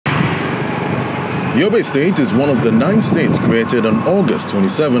Yobe State is one of the 9 states created on August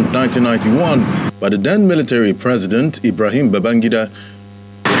 27, 1991 by the then military president Ibrahim Babangida.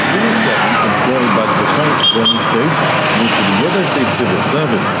 The civil servants employed by the defunct Borno state moved to the Yobe State Civil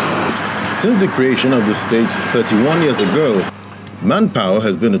Service. Since the creation of the state 31 years ago, manpower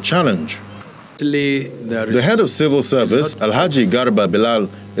has been a challenge. The head of civil service, Alhaji Garba Bilal,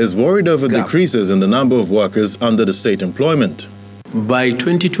 is worried over decreases in the number of workers under the state employment. By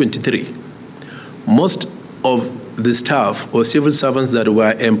 2023, most of the staff or civil servants that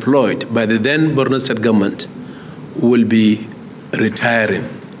were employed by the then Borno State government will be retiring,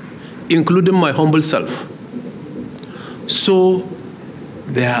 including my humble self. So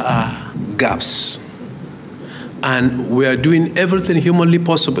there are gaps, and we are doing everything humanly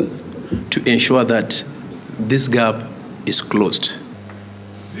possible to ensure that this gap is closed.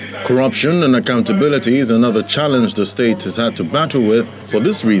 Corruption and accountability is another challenge the state has had to battle with. For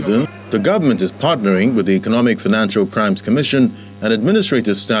this reason, the government is partnering with the Economic Financial Crimes Commission and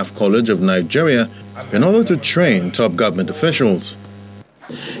Administrative Staff College of Nigeria in order to train top government officials.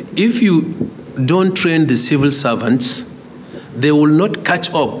 If you don't train the civil servants, they will not catch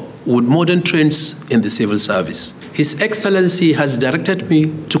up with modern trends in the civil service. His Excellency has directed me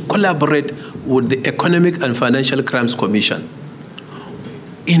to collaborate with the Economic and Financial Crimes Commission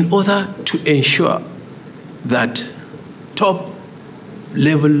in order to ensure that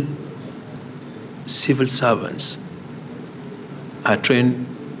top-level civil servants are trained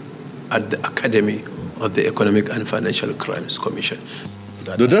at the Academy of the Economic and Financial Crimes Commission.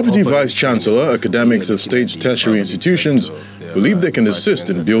 The Deputy Vice Chancellor, Academics of State Tertiary Institutions, believe they can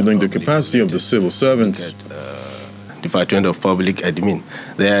assist in building the capacity of the civil servants. Department of Public Admin,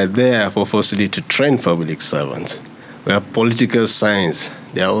 they are there for firstly to train public servants. We have political science,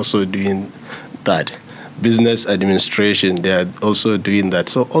 they are also doing that. Business administration, they are also doing that.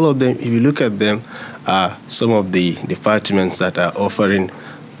 So all of them, if you look at them, are some of the departments that are offering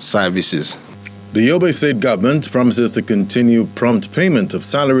services. The Yobe State government promises to continue prompt payment of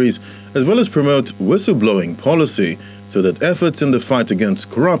salaries as well as promote whistleblowing policy so that efforts in the fight against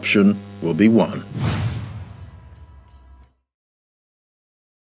corruption will be won.